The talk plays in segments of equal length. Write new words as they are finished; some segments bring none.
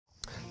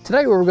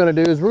Today what we're going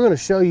to do is we're going to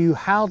show you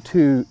how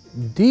to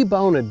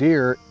debone a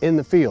deer in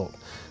the field.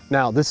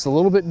 Now this is a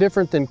little bit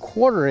different than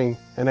quartering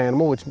an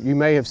animal, which you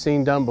may have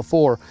seen done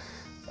before.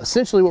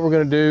 Essentially what we're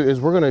going to do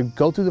is we're going to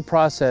go through the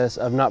process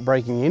of not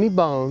breaking any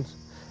bones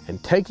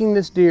and taking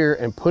this deer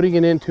and putting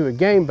it into a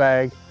game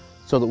bag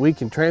so that we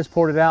can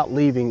transport it out,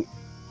 leaving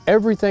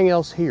everything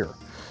else here.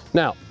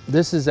 Now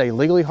this is a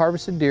legally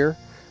harvested deer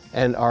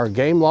and our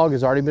game log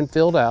has already been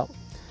filled out.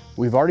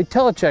 We've already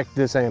telechecked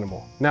this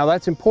animal. Now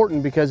that's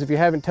important because if you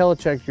haven't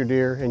telechecked your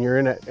deer and you're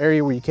in an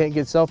area where you can't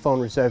get cell phone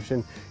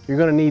reception, you're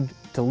going to need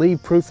to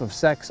leave proof of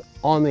sex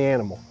on the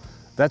animal.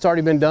 That's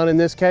already been done in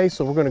this case,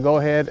 so we're going to go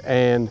ahead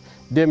and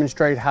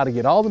demonstrate how to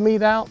get all the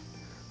meat out,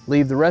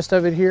 leave the rest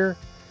of it here,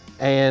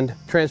 and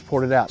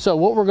transport it out. So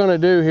what we're going to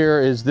do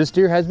here is this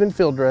deer has been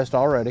field dressed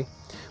already.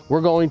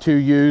 We're going to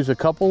use a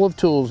couple of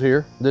tools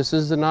here. This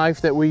is the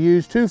knife that we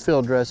use to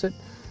field dress it.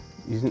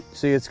 You can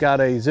see it's got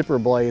a zipper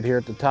blade here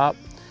at the top.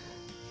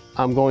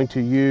 I'm going to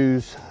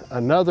use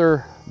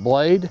another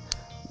blade.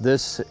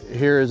 This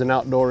here is an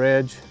outdoor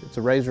edge. It's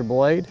a razor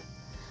blade.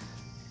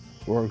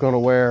 We're going to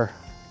wear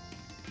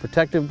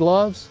protective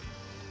gloves,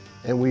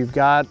 and we've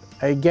got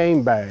a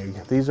game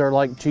bag. These are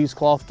like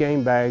cheesecloth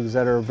game bags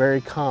that are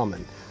very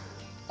common.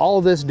 All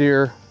of this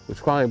deer, which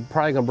is probably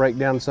going to break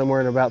down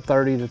somewhere in about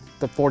 30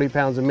 to 40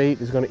 pounds of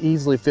meat, is going to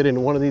easily fit into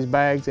one of these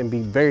bags and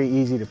be very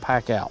easy to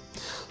pack out.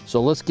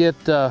 So let's get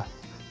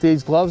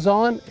these gloves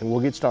on and we'll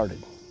get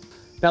started.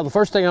 Now the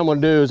first thing I'm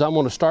going to do is I'm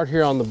going to start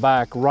here on the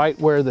back, right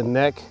where the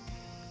neck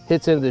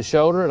hits into the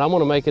shoulder, and I'm going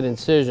to make an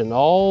incision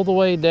all the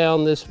way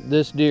down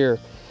this deer,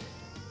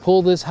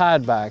 pull this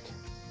hide back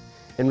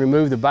and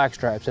remove the back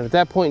straps. And at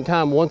that point in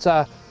time, once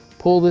I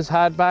pull this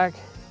hide back,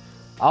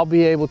 I'll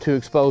be able to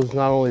expose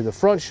not only the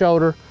front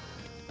shoulder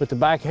but the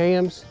back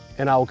hams,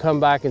 and I will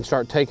come back and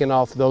start taking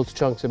off those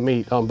chunks of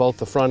meat on both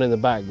the front and the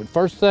back. But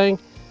first thing,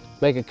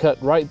 make a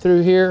cut right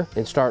through here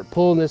and start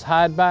pulling this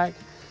hide back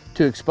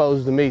to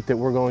expose the meat that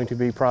we're going to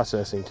be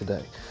processing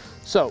today.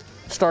 So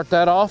start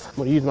that off. I'm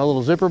going to use my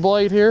little zipper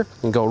blade here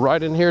and go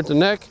right in here at the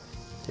neck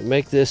and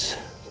make this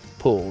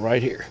pull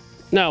right here.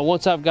 Now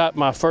once I've got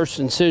my first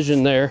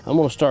incision there, I'm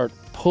going to start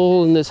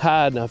pulling this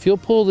hide. Now if you'll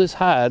pull this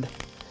hide,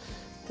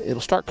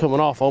 it'll start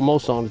coming off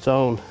almost on its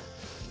own.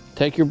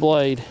 Take your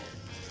blade,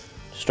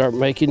 start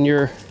making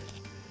your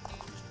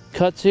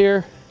cuts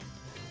here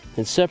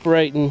and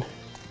separating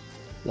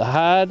the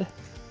hide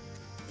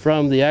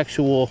from the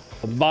actual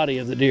body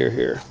of the deer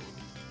here.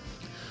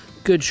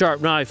 Good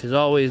sharp knife is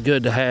always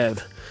good to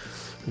have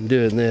in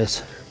doing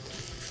this.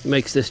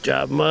 Makes this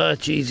job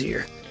much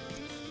easier.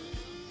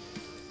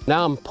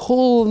 Now I'm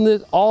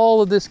pulling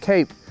all of this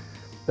cape,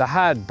 the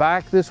hide,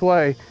 back this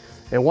way.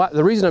 And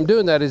the reason I'm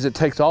doing that is it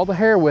takes all the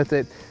hair with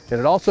it, and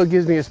it also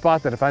gives me a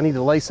spot that if I need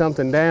to lay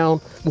something down,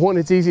 one,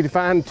 it's easy to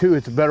find, and two,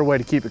 it's a better way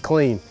to keep it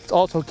clean. It's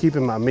also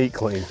keeping my meat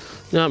clean.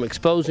 Now I'm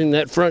exposing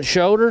that front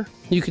shoulder,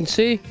 you can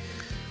see.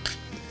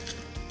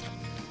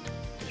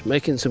 Just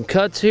making some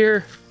cuts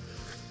here,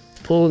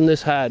 pulling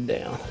this hide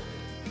down.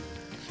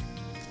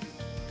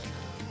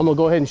 I'm gonna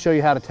go ahead and show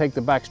you how to take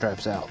the back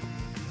straps out.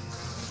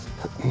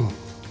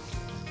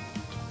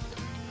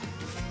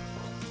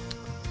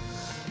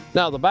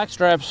 Now the back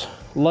straps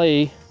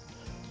lay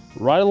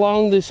right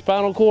along the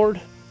spinal cord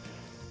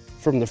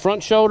from the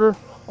front shoulder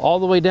all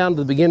the way down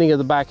to the beginning of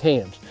the back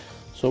hams.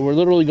 So we're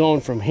literally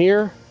going from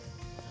here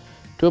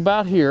to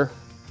about here,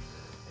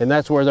 and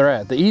that's where they're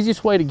at. The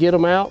easiest way to get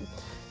them out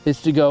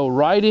is to go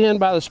right in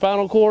by the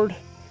spinal cord,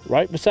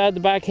 right beside the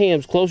back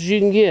hams, close as you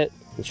can get,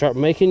 and start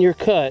making your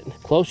cut,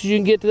 close as you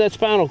can get to that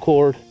spinal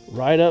cord,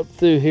 right up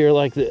through here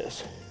like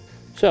this.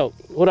 So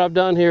what I've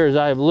done here is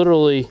I've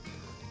literally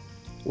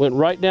went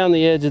right down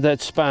the edge of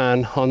that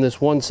spine on this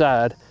one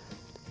side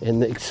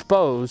and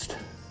exposed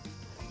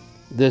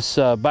this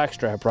back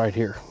strap right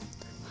here.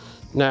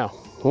 Now,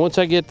 once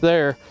I get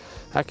there,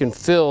 I can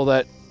feel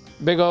that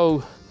big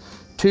old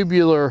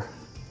tubular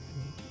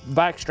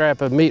back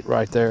strap of meat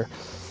right there.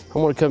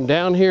 I'm going to come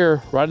down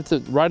here right at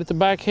the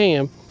back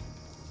ham,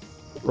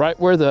 right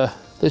where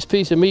this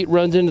piece of meat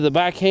runs into the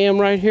back ham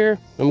right here.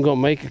 I'm going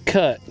to make a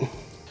cut.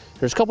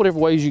 There's a couple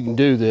different ways you can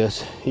do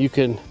this. You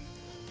can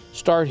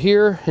start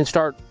here and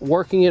start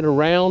working it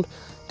around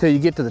till you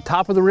get to the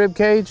top of the rib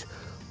cage,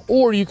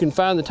 or you can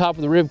find the top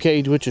of the rib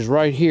cage, which is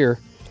right here,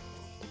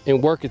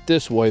 and work it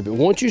this way. But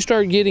once you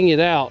start getting it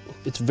out,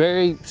 it's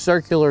very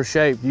circular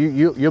shape.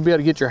 You'll be able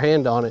to get your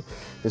hand on it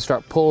and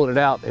start pulling it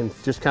out and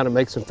just kind of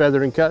make some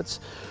feathering cuts,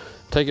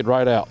 take it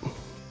right out.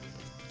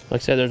 Like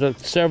I said, there's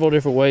several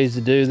different ways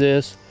to do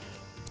this.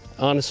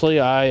 Honestly,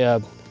 I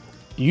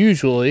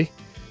usually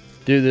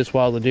do this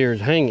while the deer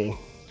is hanging.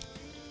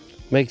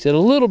 Makes it a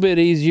little bit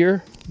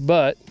easier,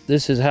 but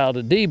this is how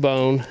to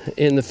debone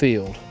in the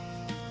field.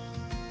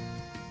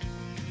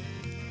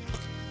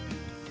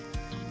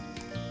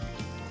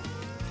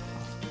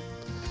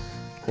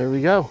 There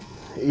we go,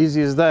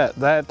 easy as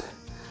that.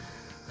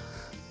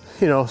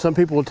 You know, some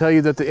people will tell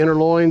you that the inner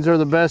loins are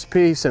the best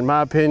piece. In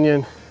my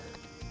opinion,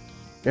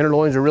 inner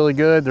loins are really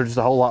good. There's just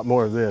a whole lot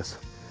more of this.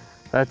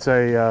 That's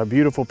a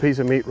beautiful piece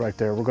of meat right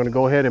there. We're gonna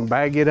go ahead and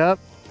bag it up.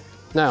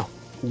 Now,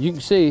 you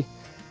can see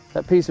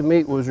that piece of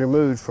meat was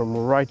removed from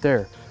right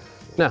there.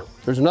 Now,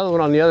 there's another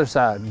one on the other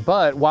side,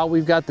 but while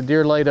we've got the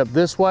deer laid up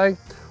this way,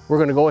 we're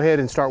gonna go ahead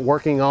and start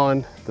working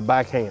on the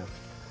back ham.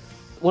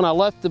 When I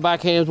left the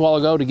back hams a while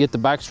ago to get the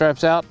back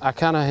straps out, I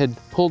kind of had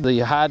pulled the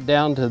hide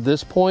down to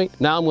this point.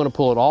 Now I'm gonna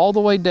pull it all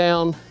the way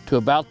down to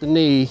about the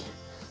knee,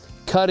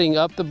 cutting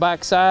up the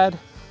back side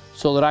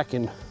so that I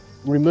can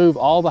remove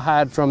all the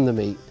hide from the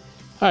meat.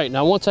 All right,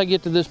 now once I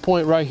get to this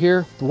point right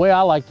here, the way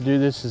I like to do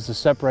this is to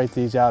separate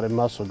these out in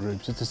muscle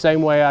groups. It's the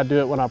same way I do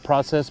it when I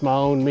process my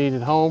own meat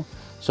at home.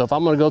 So if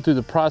I'm gonna go through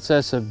the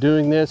process of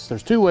doing this,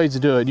 there's two ways to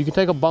do it. You can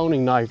take a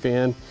boning knife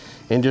in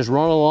and just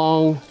run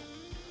along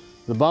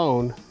the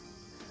bone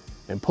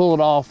and pull it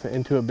off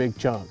into a big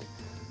chunk.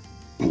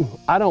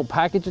 I don't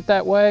package it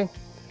that way,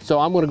 so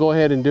I'm gonna go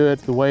ahead and do it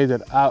the way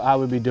that I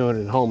would be doing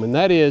it at home. And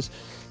that is,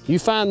 you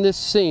find this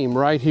seam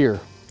right here.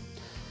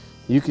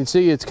 You can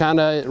see it's kind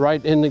of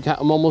right in the,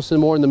 I'm almost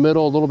more in the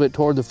middle, a little bit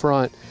toward the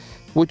front.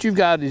 What you've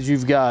got is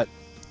you've got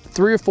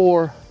 3 or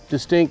 4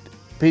 distinct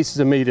pieces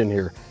of meat in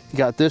here. You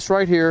got this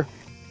right here,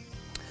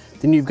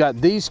 then you've got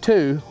these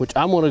two, which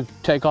I'm gonna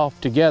take off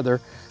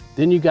together,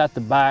 then you got the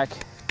back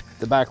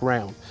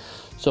round.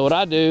 So what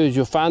I do is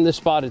you'll find this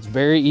spot, it's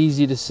very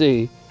easy to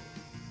see.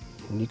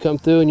 When you come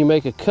through and you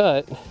make a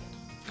cut,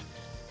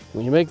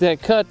 when you make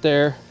that cut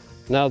there,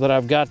 now that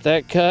I've got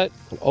that cut,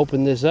 I'll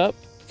open this up,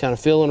 kind of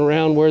feeling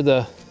around where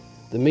the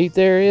meat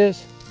there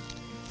is.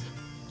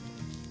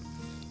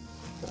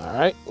 All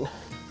right.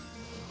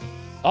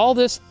 All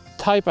this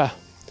type of,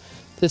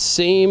 this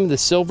seam, the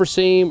silver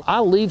seam,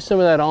 I leave some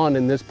of that on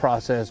in this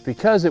process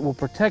because it will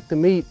protect the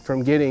meat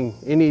from getting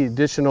any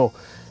additional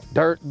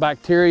dirt,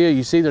 bacteria.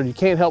 You see that you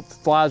can't help the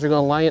flies are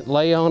gonna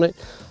lay on it.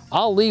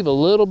 I'll leave a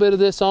little bit of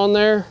this on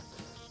there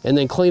and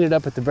then clean it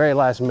up at the very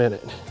last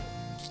minute.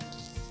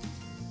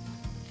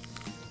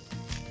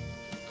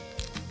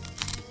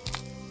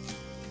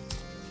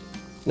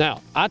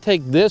 Now, I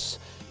take this,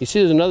 you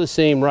see there's another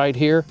seam right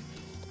here.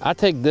 I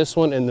take this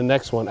one and the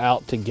next one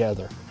out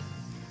together.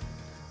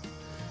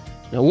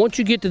 Now, once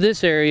you get to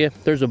this area,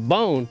 there's a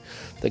bone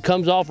that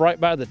comes off right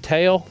by the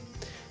tail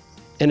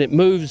and it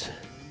moves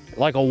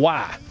like a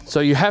Y. So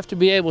you have to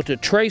be able to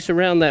trace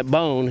around that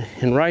bone,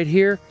 and right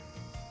here,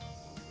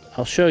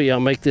 I'll show you,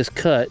 I'll make this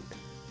cut.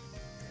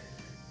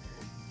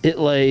 It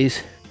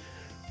lays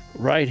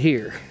right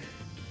here.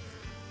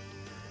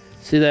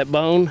 See that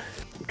bone?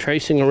 I'm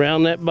tracing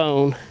around that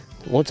bone.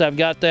 Once I've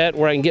got that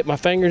where I can get my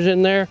fingers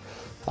in there,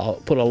 I'll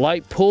put a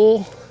light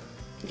pull,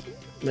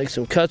 make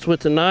some cuts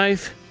with the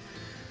knife,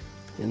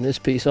 and this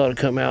piece ought to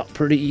come out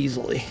pretty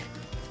easily.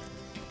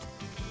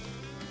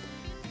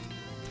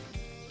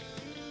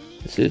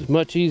 This is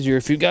much easier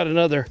if you've got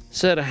another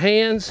set of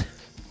hands.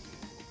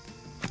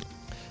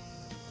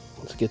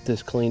 Let's get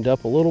this cleaned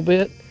up a little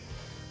bit.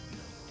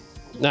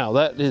 Now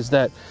that is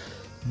that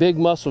big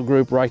muscle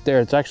group right there.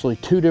 It's actually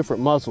 2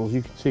 different muscles.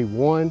 You can see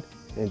 1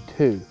 and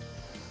 2.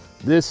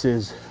 This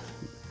is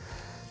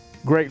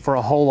great for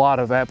a whole lot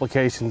of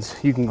applications.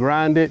 You can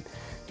grind it.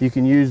 You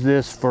can use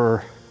this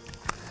for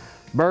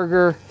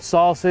burger,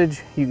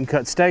 sausage. You can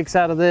cut steaks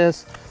out of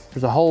this.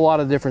 There's a whole lot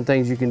of different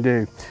things you can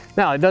do.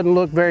 Now, it doesn't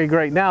look very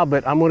great now,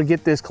 but I'm gonna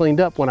get this cleaned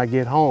up when I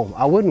get home.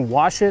 I wouldn't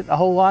wash it a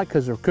whole lot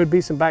because there could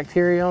be some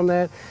bacteria on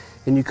that,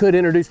 and you could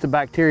introduce the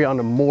bacteria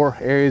onto more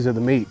areas of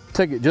the meat.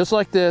 Take it just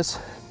like this,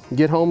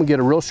 get home and get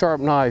a real sharp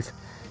knife,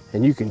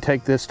 and you can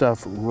take this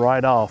stuff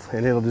right off,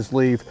 and it'll just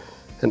leave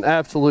an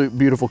absolute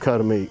beautiful cut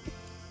of meat.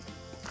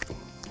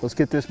 Let's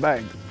get this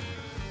bagged.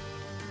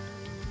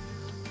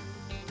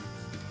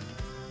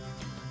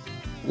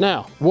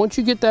 Now, once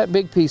you get that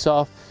big piece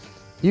off,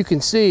 you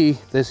can see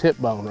this hip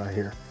bone right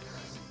here,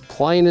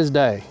 plain as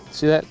day.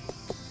 See that?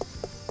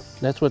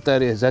 That's what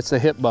that is, that's the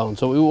hip bone.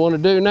 So what we wanna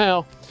do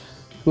now,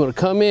 we wanna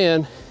come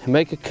in and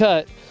make a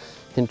cut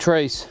and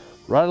trace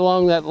right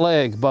along that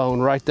leg bone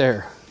right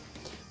there.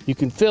 You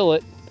can feel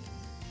it,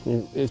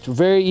 it's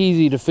very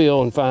easy to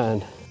feel and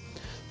find.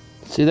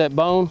 See that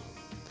bone?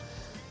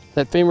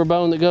 That femur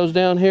bone that goes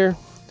down here?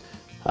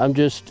 I've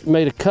just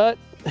made a cut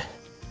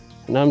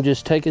and I'm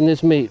just taking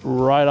this meat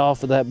right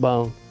off of that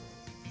bone.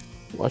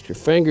 Watch your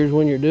fingers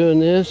when you're doing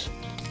this.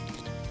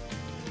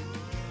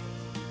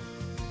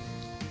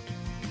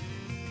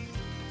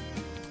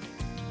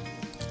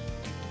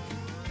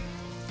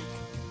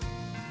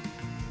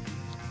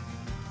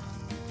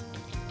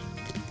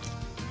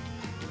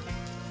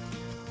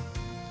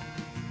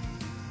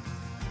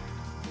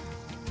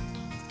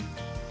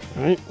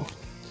 All right,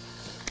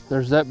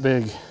 there's that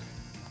big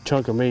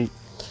chunk of meat.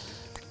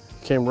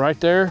 Came right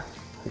there,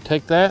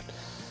 take that,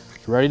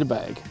 it's ready to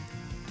bag.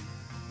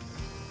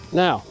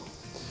 Now,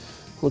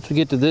 once we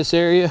get to this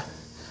area,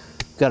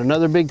 got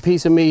another big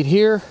piece of meat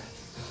here,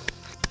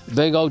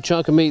 big old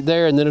chunk of meat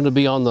there, and then it'll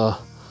be on the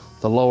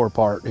lower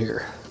part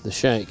here, the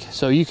shank.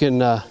 So you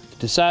can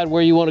decide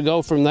where you want to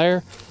go from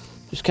there.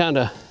 Just kind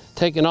of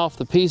taking off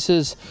the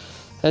pieces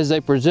as they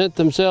present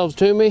themselves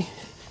to me.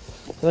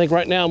 I think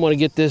right now I'm going to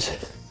get this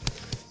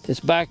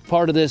back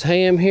part of this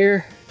ham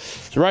here.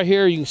 So right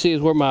here you can see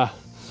is where my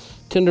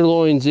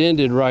tenderloins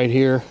ended right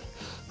here.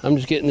 I'm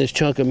just getting this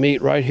chunk of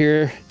meat right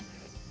here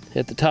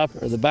at the top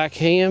of the back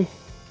ham.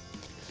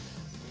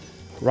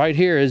 Right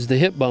here is the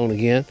hip bone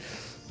again.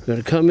 We're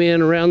going to come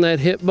in around that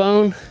hip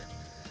bone,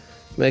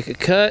 make a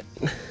cut.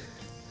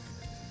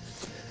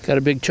 Got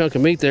a big chunk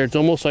of meat there. It's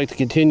almost like the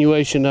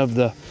continuation of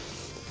the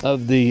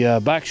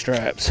back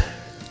straps.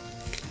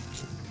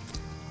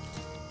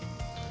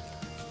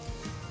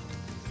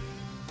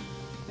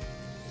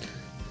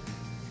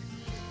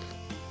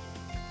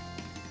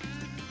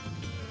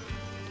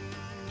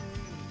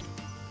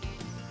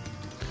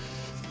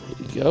 There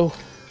you go.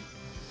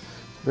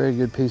 Very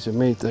good piece of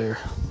meat there.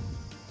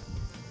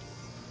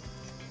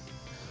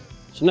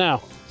 So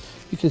now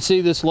you can see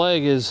this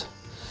leg is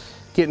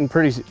getting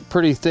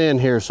pretty thin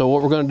here. So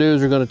what we're going to do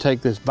is we're going to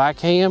take this back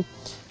ham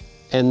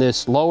and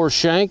this lower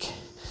shank,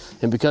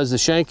 and because the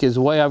shank is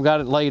the way I've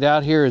got it laid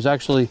out here is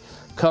actually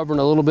covering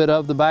a little bit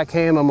of the back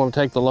ham, I'm going to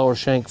take the lower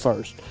shank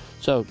first.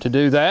 So to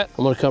do that,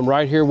 I'm going to come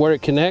right here where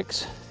it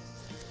connects,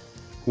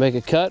 make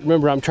a cut.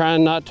 Remember, I'm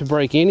trying not to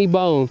break any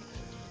bone,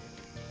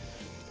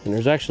 and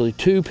there's actually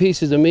 2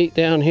 pieces of meat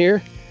down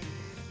here.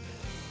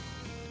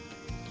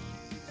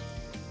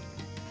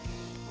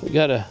 We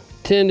got a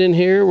tendon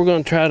here. We're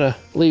going to try to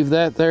leave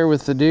that there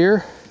with the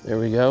deer. There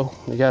we go.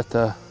 We got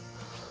the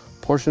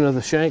portion of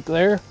the shank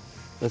there.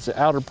 That's the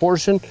outer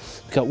portion.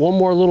 Got one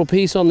more little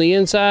piece on the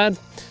inside.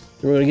 Then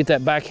we're going to get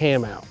that back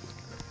ham out.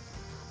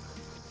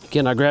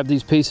 Again, I grab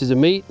these pieces of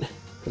meat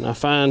and I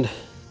find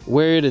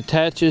where it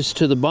attaches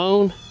to the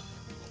bone.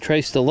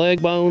 Trace the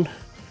leg bone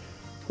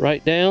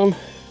right down.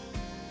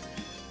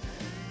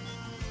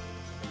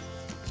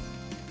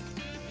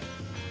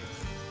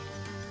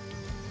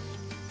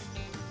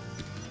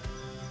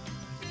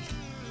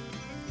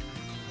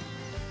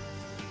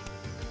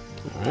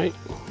 All right,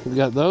 we've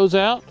got those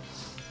out.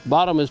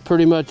 Bottom is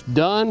pretty much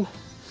done.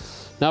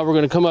 Now we're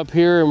going to come up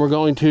here and we're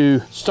going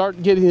to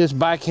start getting this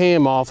back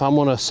ham off. I'm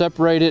going to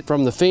separate it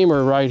from the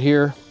femur right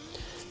here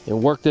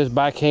and work this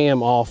back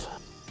ham off.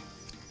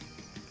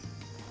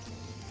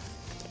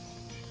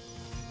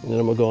 And then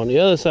I'm going to go on the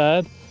other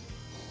side.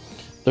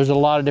 There's a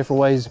lot of different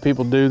ways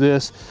people do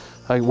this.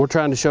 We're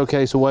trying to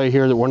showcase a way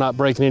here that we're not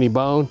breaking any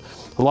bone.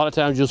 A lot of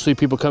times you'll see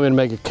people come in and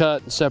make a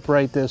cut and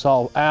separate this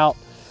all out.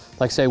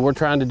 Like I say, we're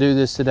trying to do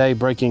this today,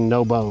 breaking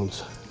no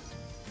bones.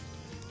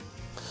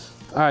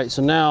 All right,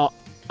 so now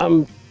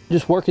I'm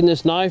just working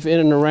this knife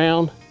in and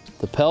around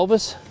the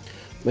pelvis,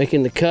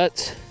 making the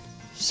cuts,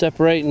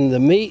 separating the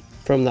meat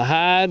from the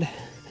hide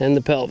and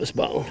the pelvis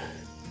bone.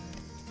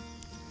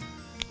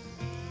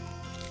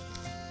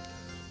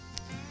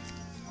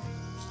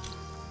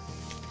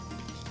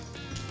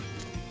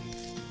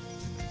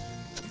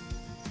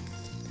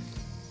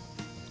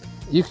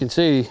 You can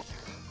see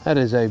that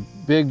is a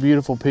big,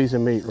 beautiful piece of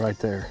meat right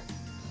there.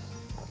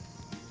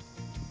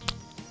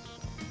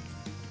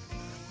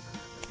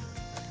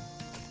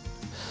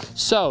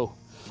 So,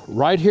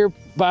 right here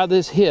by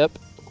this hip,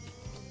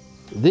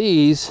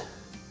 these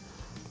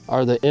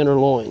are the inner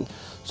loin.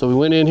 So we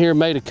went in here,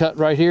 made a cut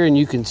right here, and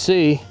you can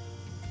see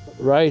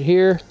right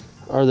here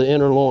are the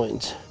inner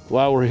loins.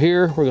 While we're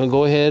here, we're gonna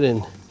go ahead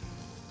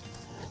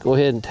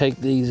and take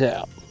these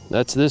out.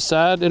 That's this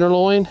side, inner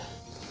loin,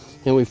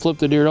 and we flip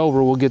the deer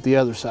over, we'll get the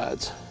other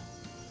sides.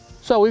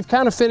 So we've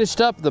kind of finished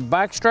up the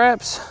back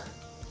straps,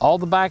 all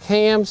the back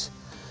hams,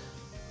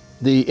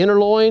 the inner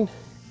loin,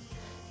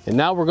 and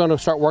now we're going to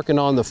start working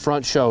on the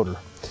front shoulder.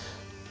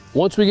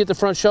 Once we get the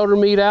front shoulder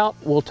meat out,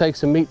 we'll take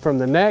some meat from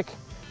the neck,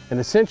 and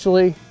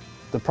essentially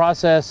the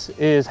process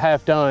is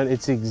half done.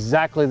 It's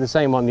exactly the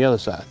same on the other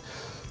side.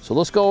 So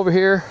let's go over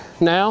here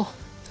now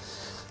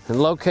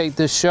and locate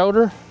this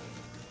shoulder.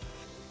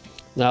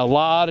 Now, a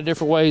lot of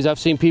different ways I've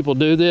seen people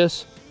do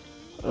this.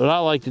 What I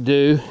like to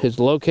do is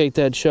locate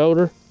that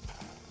shoulder.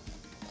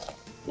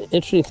 The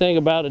interesting thing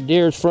about a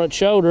deer's front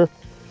shoulder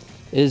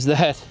is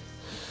that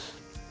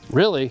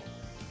really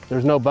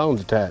there's no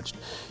bones attached.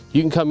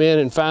 You can come in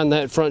and find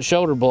that front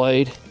shoulder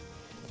blade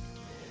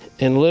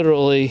and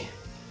literally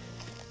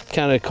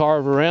kind of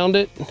carve around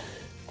it,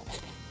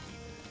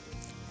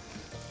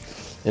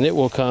 and it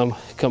will come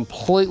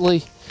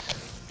completely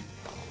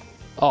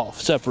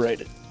off,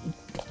 separated.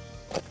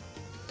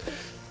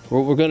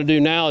 What we're going to do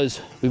now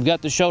is we've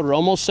got the shoulder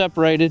almost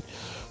separated.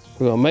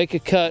 We're going to make a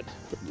cut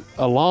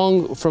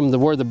along from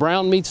where the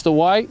brown meets the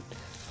white.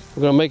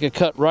 We're going to make a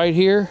cut right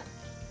here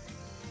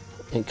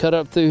and cut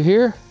up through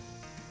here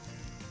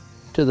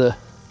to the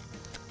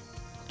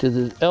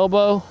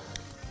elbow.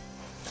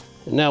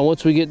 And now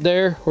once we get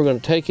there, we're going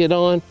to take it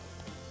on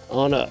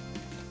up.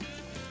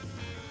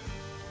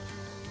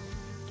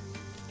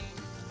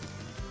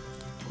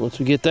 Once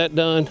we get that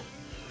done,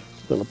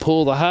 we're going to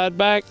pull the hide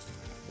back.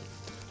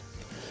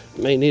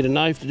 May need a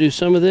knife to do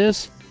some of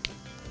this.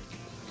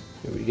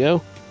 Here we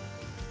go.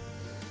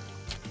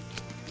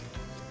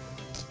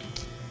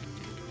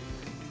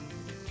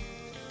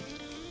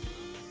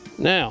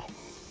 Now,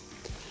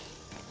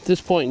 at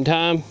this point in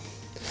time,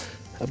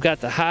 I've got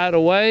the hide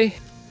away.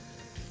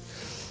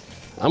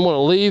 I'm going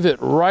to leave it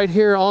right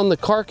here on the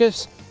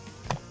carcass.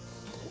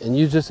 and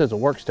use this as a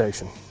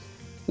workstation.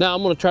 Now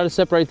I'm going to try to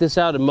separate this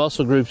out in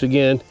muscle groups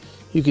again.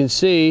 You can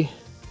see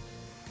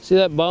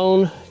that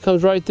bone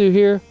comes right through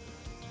here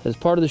as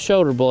part of the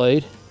shoulder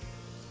blade.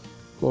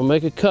 I'm going to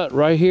make a cut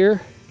right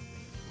here.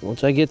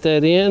 Once I get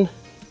that in,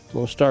 I'm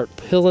going to start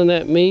peeling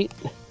that meat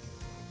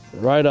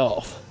right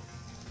off.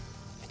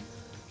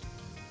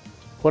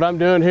 What I'm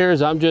doing here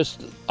is I'm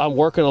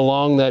working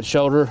along that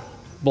shoulder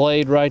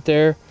blade right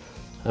there.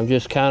 I'm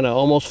just kind of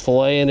almost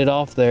filleting it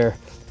off there.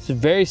 It's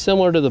very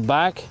similar to the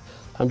back.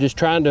 I'm just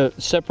trying to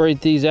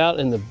separate these out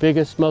in the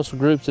biggest muscle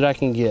groups that I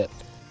can get.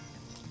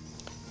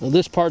 Now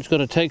this part's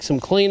going to take some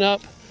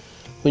cleanup.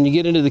 When you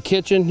get into the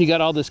kitchen, you got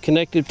all this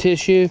connective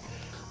tissue.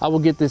 I will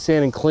get this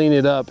in and clean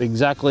it up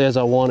exactly as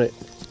I want it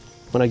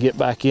when I get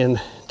back into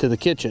the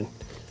kitchen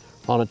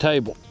on a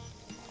table.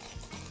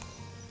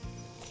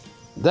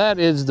 That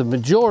is the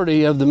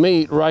majority of the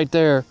meat right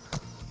there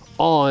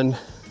on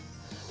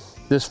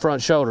this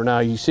front shoulder. Now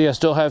you see I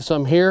still have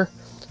some here,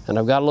 and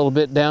I've got a little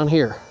bit down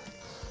here,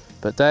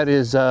 but that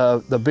is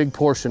the big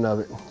portion of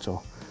it.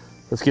 So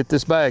let's get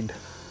this bagged.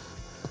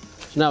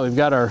 So now we've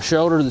got our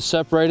shoulder that's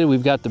separated.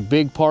 We've got the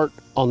big part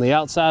on the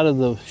outside of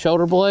the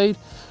shoulder blade.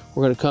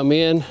 We're going to come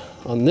in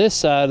on this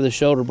side of the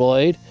shoulder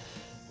blade,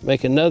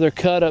 make another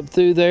cut up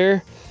through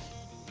there.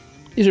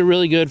 These are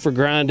really good for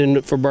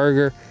grinding for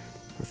burger,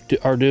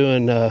 or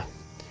doing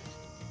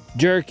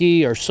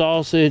jerky or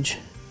sausage.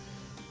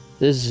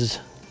 This is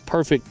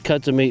perfect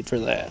cuts of meat for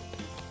that.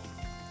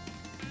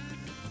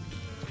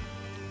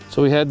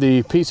 So we had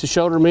the piece of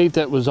shoulder meat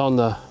that was on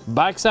the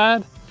back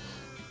side,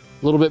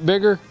 a little bit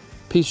bigger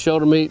piece of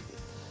shoulder meat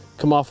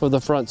come off of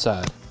the front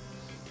side.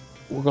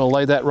 We're going to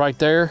lay that right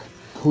there.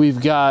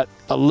 We've got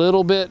a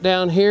little bit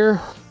down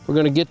here. We're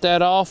going to get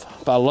that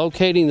off by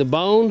locating the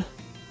bone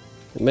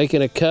and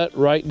making a cut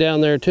right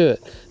down there to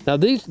it. Now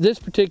this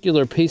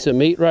particular piece of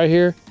meat right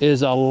here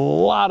is a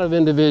lot of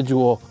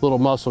individual little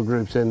muscle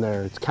groups in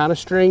there. It's kind of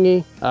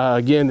stringy.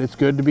 Again, it's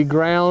good to be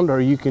ground,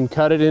 or you can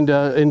cut it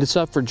into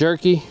stuff for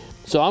jerky.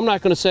 So I'm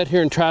not going to sit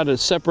here and try to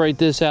separate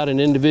this out in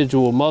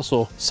individual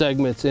muscle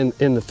segments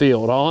in the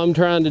field. All I'm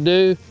trying to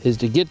do is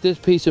to get this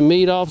piece of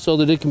meat off so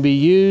that it can be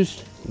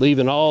used,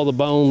 leaving all the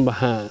bone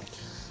behind.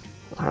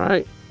 All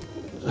right.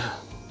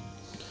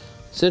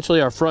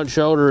 Essentially our front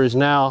shoulder is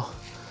now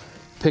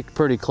picked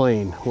pretty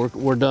clean.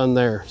 We're done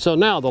there. So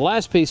now the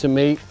last piece of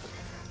meat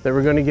that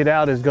we're going to get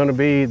out is going to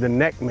be the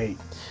neck meat.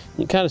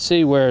 You kind of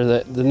see where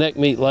the neck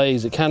meat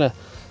lays. It kind of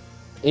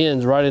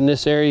ends right in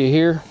this area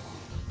here.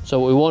 So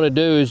what we want to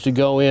do is to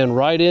go in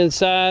right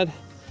inside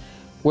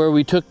where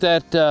we took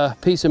that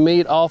piece of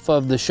meat off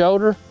of the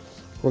shoulder.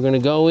 We're going to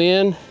go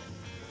in,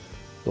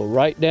 go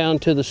right down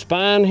to the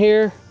spine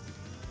here,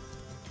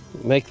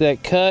 make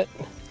that cut.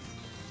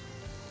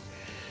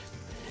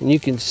 And you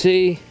can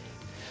see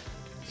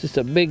it's just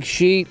a big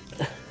sheet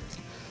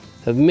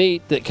of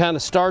meat that kind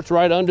of starts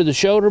right under the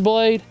shoulder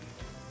blade.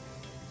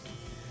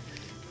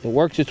 It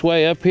works its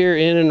way up here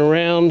in and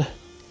around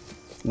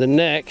the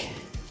neck.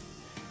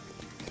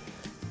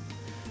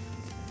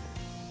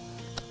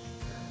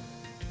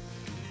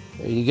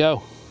 There you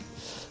go.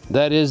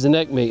 That is the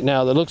neck meat.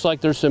 Now, it looks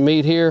like there's some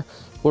meat here.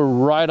 We're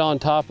right on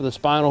top of the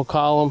spinal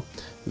column.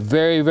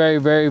 Very, very,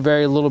 very,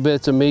 very little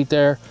bits of meat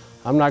there.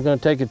 I'm not going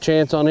to take a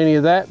chance on any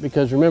of that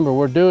because remember,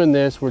 we're doing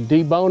this, we're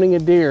deboning a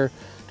deer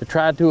to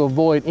try to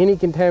avoid any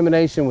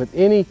contamination with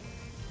any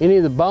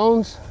of the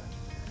bones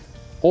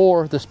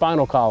or the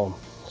spinal column.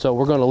 So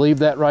we're going to leave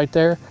that right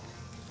there.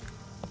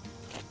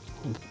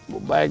 We'll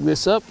bag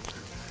this up.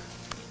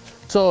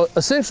 So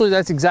essentially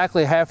that's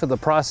exactly half of the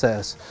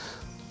process.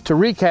 To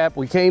recap,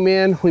 we came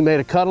in, we made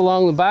a cut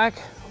along the back,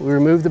 we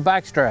removed the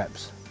back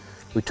straps.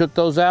 We took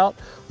those out,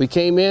 we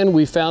came in,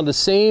 we found a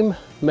seam,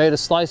 made a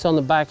slice on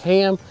the back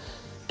ham,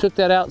 took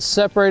that out,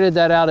 separated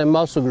that out in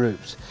muscle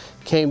groups.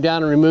 Came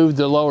down and removed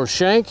the lower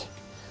shank,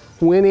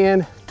 went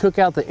in, took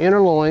out the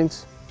inner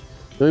loins,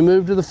 then we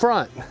moved to the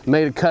front,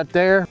 made a cut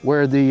there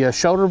where the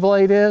shoulder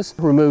blade is,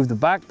 removed the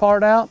back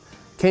part out,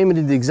 came and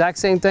did the exact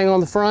same thing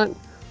on the front,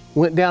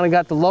 went down and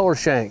got the lower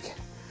shank,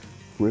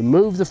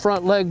 removed the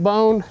front leg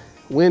bone,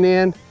 went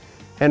in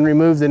and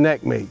removed the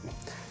neck meat.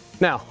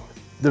 Now,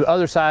 the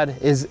other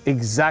side is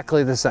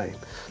exactly the same.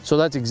 So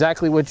that's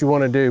exactly what you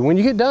want to do. When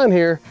you get done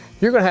here,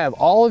 you're going to have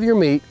all of your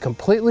meat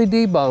completely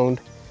deboned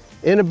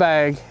in a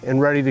bag and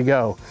ready to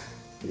go.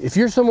 If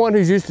you're someone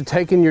who's used to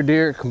taking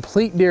your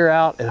complete deer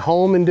out at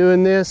home and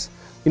doing this,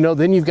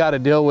 then you've got to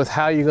deal with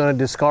how you're going to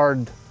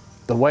discard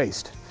the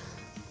waste.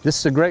 This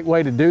is a great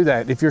way to do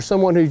that. If you're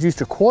someone who's used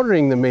to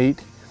quartering the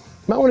meat,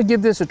 you might want to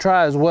give this a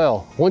try as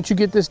well. Once you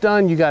get this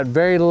done, you got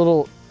very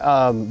little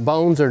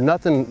bones or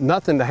nothing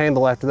to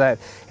handle after that.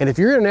 And if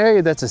you're in an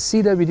area that's a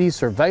CWD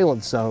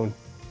surveillance zone,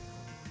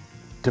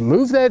 to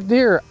move that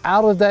deer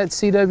out of that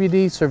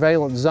CWD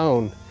surveillance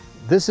zone,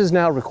 this is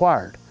now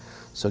required.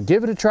 So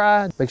give it a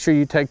try. Make sure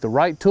you take the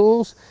right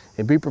tools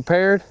and be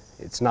prepared.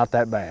 It's not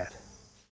that bad.